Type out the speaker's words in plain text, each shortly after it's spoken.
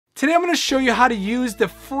Today I'm going to show you how to use the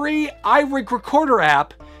free iRig Recorder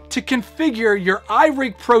app to configure your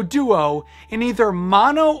iRig Pro Duo in either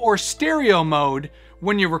mono or stereo mode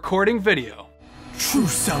when you're recording video. True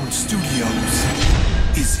Sound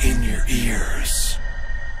Studios is in your ears.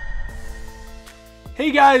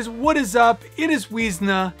 Hey guys, what is up? It is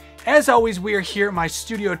Weezna. As always, we are here at my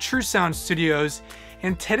studio, True Sound Studios,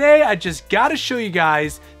 and today I just got to show you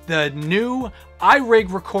guys the new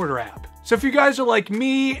iRig Recorder app. So if you guys are like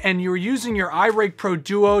me and you're using your iRig Pro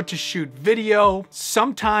Duo to shoot video,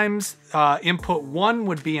 sometimes input 1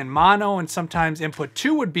 would be in mono and sometimes input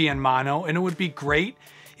 2 would be in mono, and it would be great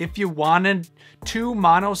if you wanted 2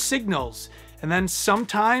 mono signals. And then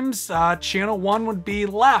sometimes channel 1 would be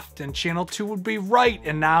left and channel 2 would be right,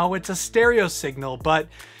 and now it's a stereo signal, but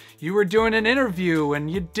you were doing an interview and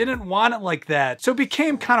you didn't want it like that. So it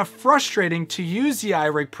became kind of frustrating to use the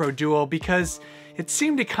iRig Pro Duo because it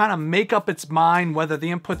seemed to kind of make up its mind whether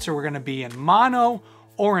the inputs were going to be in mono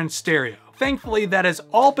or in stereo. Thankfully, that has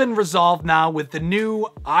all been resolved now with the new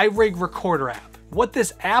iRig Recorder app. What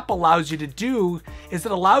this app allows you to do is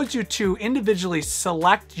it allows you to individually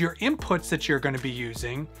select your inputs that you're going to be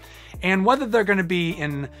using and whether they're going to be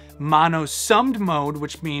in mono summed mode,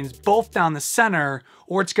 which means both down the center,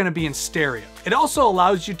 or it's going to be in stereo. It also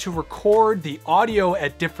allows you to record the audio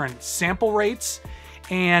at different sample rates.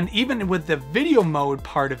 And even with the video mode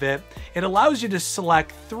part of it, it allows you to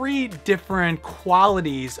select 3 different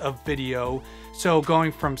qualities of video. So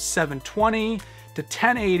going from 720 to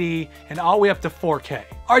 1080 and all the way up to 4K.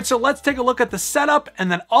 All right, so let's take a look at the setup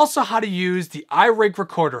and then also how to use the iRig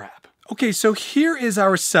Recorder app. Okay, so here is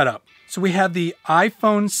our setup. So we have the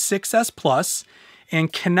iPhone 6s Plus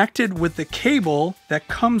and connected with the cable that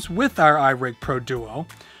comes with our iRig Pro Duo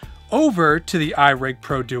over to the iRig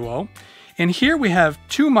Pro Duo. And here we have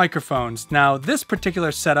 2 microphones. Now this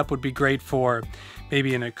particular setup would be great for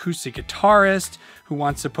maybe an acoustic guitarist who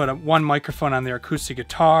wants to put one microphone on their acoustic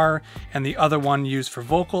guitar and the other one used for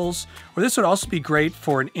vocals. Or this would also be great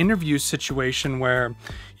for an interview situation where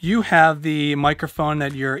you have the microphone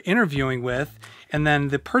that you're interviewing with and then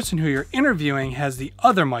the person who you're interviewing has the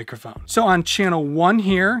other microphone. So on channel 1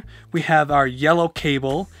 here, we have our yellow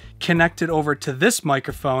cable connected over to this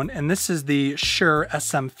microphone, and this is the Shure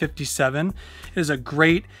SM57. It is a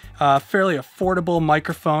great, fairly affordable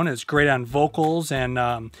microphone. It's great on vocals,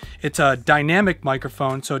 and it's a dynamic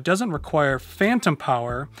microphone, so it doesn't require phantom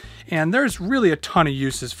power, and there's really a ton of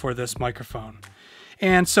uses for this microphone.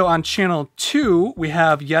 And so on channel 2, we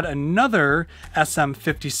have yet another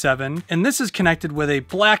SM57, and this is connected with a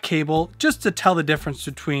black cable just to tell the difference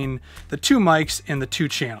between the 2 mics and the 2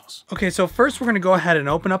 channels. Okay, so first we're gonna go ahead and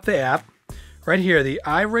open up the app. Right here, the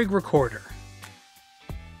iRig Recorder.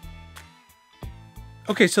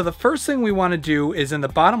 Okay, so the first thing we wanna do is in the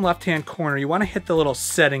bottom left-hand corner, you wanna hit the little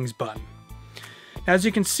settings button. Now, as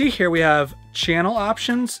you can see here, we have channel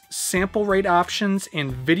options, sample rate options,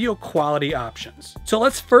 and video quality options. So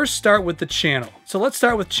let's first start with the channel. So let's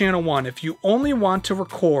start with channel 1. If you only want to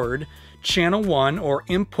record channel 1 or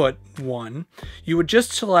input 1, you would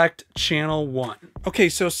just select channel 1. Okay,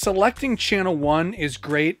 so selecting channel 1 is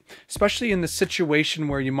great, especially in the situation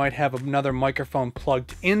where you might have another microphone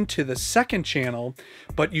plugged into the second channel,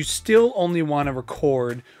 but you still only want to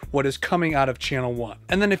record what is coming out of channel 1.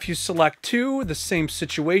 And then if you select 2, the same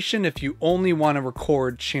situation, if you only want to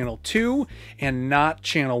record channel 2 and not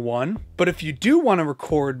channel 1. But if you do want to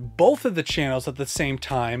record both of the channels at the same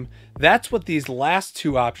time, that's what these last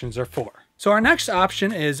 2 options are for. So our next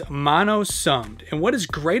option is mono summed. And what is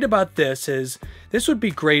great about this is this would be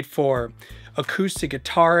great for acoustic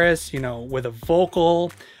guitarists, you know, with a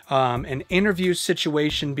vocal, an interview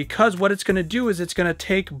situation, because what it's going to do is it's going to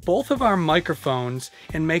take both of our microphones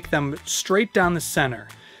and make them straight down the center.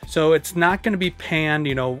 So it's not going to be panned,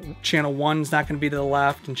 you know, channel 1 is not going to be to the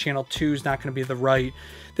left and channel 2 is not going to be to the right.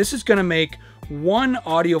 This is going to make one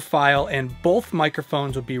audio file and both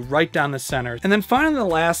microphones will be right down the center. And then finally, the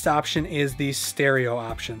last option is the stereo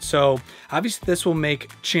option. So obviously this will make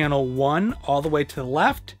channel 1 all the way to the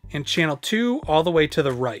left and channel 2 all the way to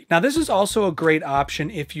the right. Now this is also a great option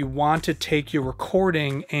if you want to take your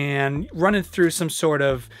recording and run it through some sort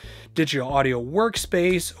of digital audio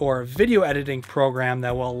workspace or a video editing program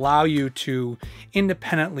that will allow you to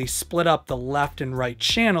independently split up the left and right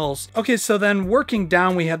channels. Okay, so then working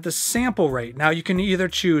down, we have the sample rate. Now you can either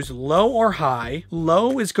choose low or high.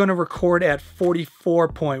 Low is going to record at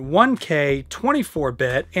 44.1K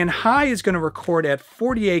 24-bit, and high is going to record at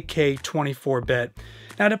 48K 24-bit.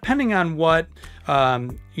 Now, depending on what,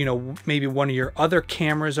 you know, maybe one of your other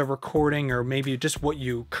cameras are recording, or maybe just what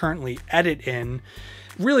you currently edit in,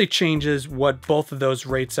 really changes what both of those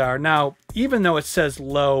rates are. Now, even though it says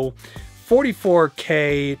low,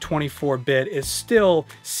 44K 24-bit is still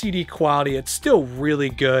CD quality. It's still really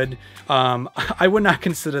good. I would not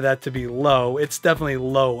consider that to be low. It's definitely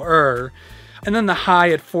lower. And then the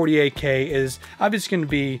high at 48K is obviously going to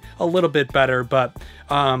be a little bit better, but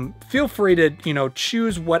feel free to,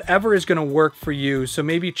 choose whatever is going to work for you. So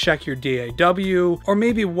maybe check your DAW, or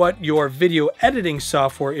maybe what your video editing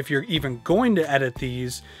software, if you're even going to edit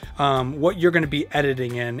these, what you're going to be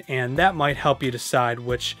editing in, and that might help you decide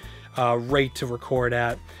which rate to record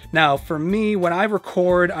at. Now for me, when I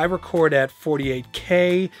record at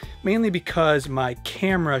 48K, mainly because my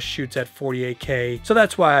camera shoots at 48K, so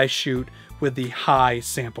that's why I shoot with the high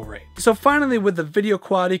sample rate. So finally, with the video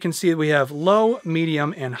quality, you can see we have low,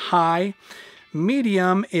 medium, and high.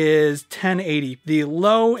 Medium is 1080, the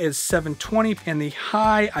low is 720, and the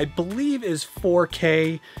high, I believe, is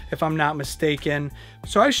 4K, if I'm not mistaken.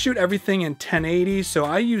 So I shoot everything in 1080, so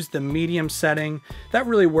I use the medium setting. That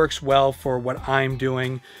really works well for what I'm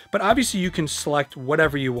doing, but obviously you can select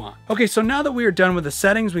whatever you want. Okay, so now that we are done with the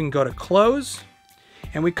settings, we can go to close,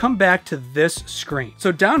 and we come back to this screen.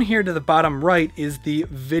 So down here to the bottom right is the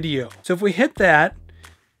video. So if we hit that,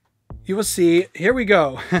 you will see, here we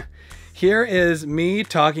go. Here is me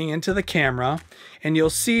talking into the camera, and you'll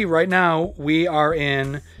see right now we are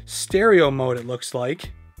in stereo mode, it looks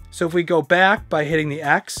like. So if we go back by hitting the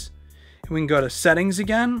X, and we can go to settings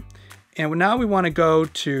again, and now we want to go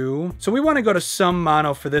to, some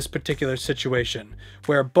mono for this particular situation,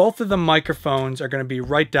 where both of the microphones are going to be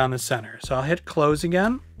right down the center. So I'll hit close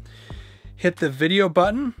again, hit the video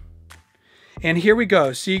button, and here we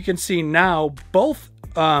go. So you can see now both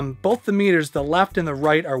the meters, the left and the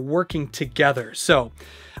right, are working together. So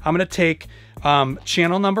I'm going to take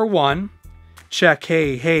channel number 1, check,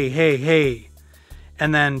 hey, hey, hey, hey.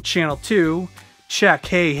 And then channel 2, check,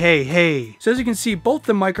 hey, hey, hey. So as you can see, both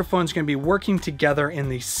the microphones are going to be working together in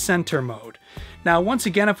the center mode. Now, once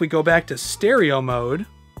again, if we go back to stereo mode,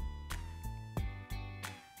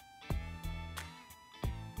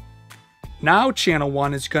 now channel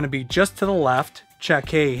 1 is going to be just to the left, check,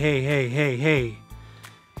 hey, hey, hey, hey, hey.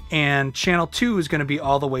 And channel 2 is going to be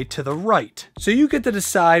all the way to the right. So you get to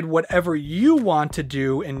decide whatever you want to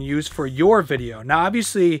do and use for your video. Now,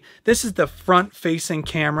 obviously, this is the front-facing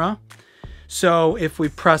camera. So if we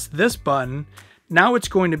press this button, now it's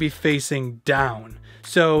going to be facing down.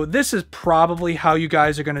 So this is probably how you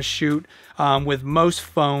guys are going to shoot with most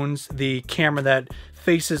phones. The camera that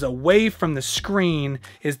faces away from the screen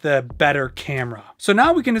is the better camera. So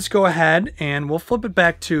now we can just go ahead and we'll flip it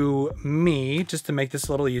back to me just to make this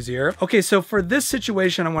a little easier. Okay, so for this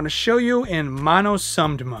situation, I want to show you in mono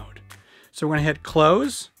summed mode. So we're going to hit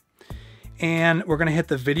close, and we're going to hit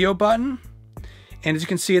the video button. And as you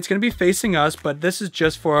can see, it's going to be facing us, but this is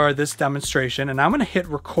just for this demonstration. And I'm going to hit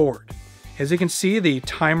record. As you can see, the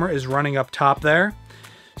timer is running up top there.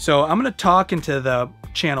 So I'm going to talk into the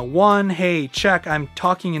channel 1. Hey, check, I'm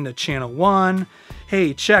talking into channel 1.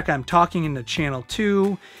 Hey, check, I'm talking into channel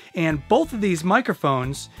 2. And both of these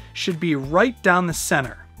microphones should be right down the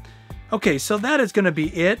center. Okay, so that is going to be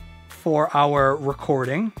it for our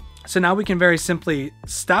recording. So now we can very simply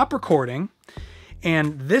stop recording.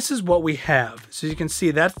 And this is what we have. So you can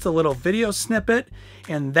see that's the little video snippet,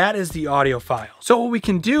 and that is the audio file. So what we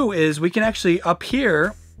can do is we can actually, up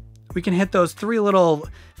here, we can hit those 3 little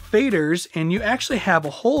faders, and you actually have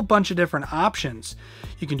a whole bunch of different options.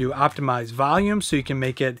 You can do optimize volume, so you can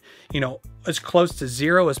make it, as close to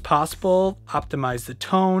 0 as possible, optimize the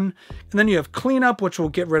tone. And then you have cleanup, which will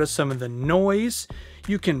get rid of some of the noise.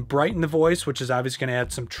 You can brighten the voice, which is obviously going to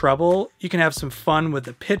add some treble. You can have some fun with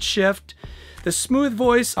the pitch shift, the smooth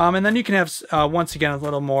voice, and then you can have, once again, a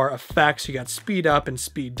little more effects. You got speed up and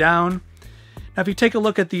speed down. Now, if you take a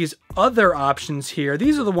look at these other options here,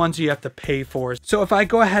 these are the ones you have to pay for. So if I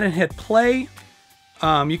go ahead and hit play,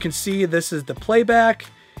 you can see this is the playback.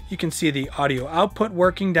 You can see the audio output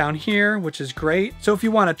working down here, which is great. So if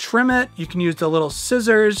you want to trim it, you can use the little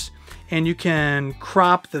scissors, and you can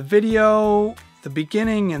crop the video, the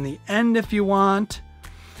beginning and the end if you want.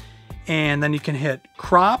 And then you can hit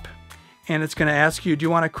crop, and it's going to ask you, do you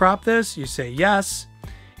want to crop this? You say yes.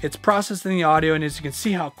 It's processing the audio, and as you can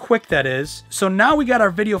see how quick that is. So now we got our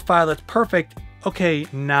video file that's perfect. Okay,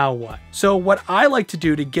 now what? So what I like to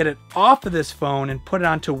do to get it off of this phone and put it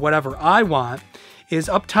onto whatever I want is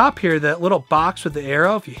up top here, that little box with the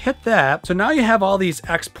arrow. If you hit that, so now you have all these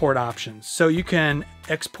export options. So you can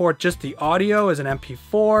export just the audio as an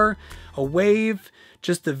MP4, a WAV,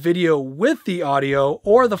 just the video with the audio,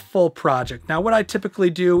 or the full project. Now what I typically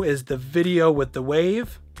do is the video with the WAV.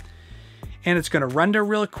 and it's going to render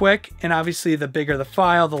real quick. And obviously the bigger the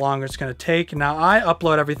file, the longer it's going to take. Now I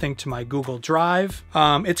upload everything to my Google Drive.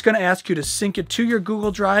 It's going to ask you to sync it to your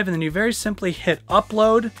Google Drive, and then you very simply hit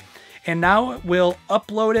upload, and now it will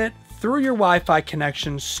upload it through your Wi-Fi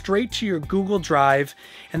connection straight to your Google Drive,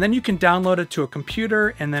 and then you can download it to a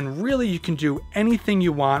computer, and then really you can do anything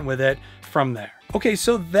you want with it from there. Okay,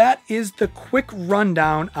 so that is the quick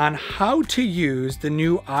rundown on how to use the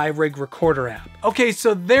new iRig Recorder app. Okay,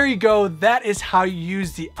 so there you go. That is how you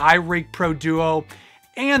use the iRig Pro Duo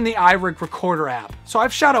and the iRig Recorder app. So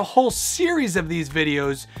I've shot a whole series of these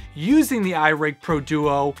videos using the iRig Pro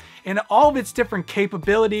Duo and all of its different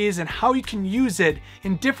capabilities and how you can use it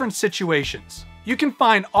in different situations. You can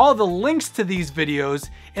find all the links to these videos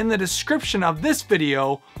in the description of this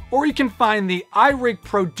video, or you can find the iRig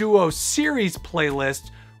Pro Duo series playlist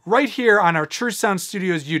right here on our True Sound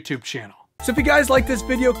Studios YouTube channel. So if you guys like this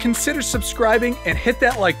video, consider subscribing and hit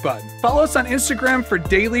that like button. Follow us on Instagram for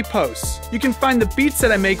daily posts. You can find the beats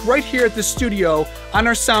that I make right here at the studio on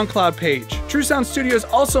our SoundCloud page. True Sound Studios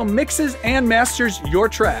also mixes and masters your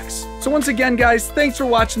tracks. So once again, guys, thanks for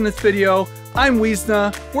watching this video. I'm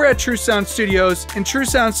Weezna, we're at True Sound Studios, and True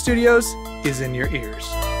Sound Studios is in your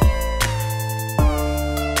ears.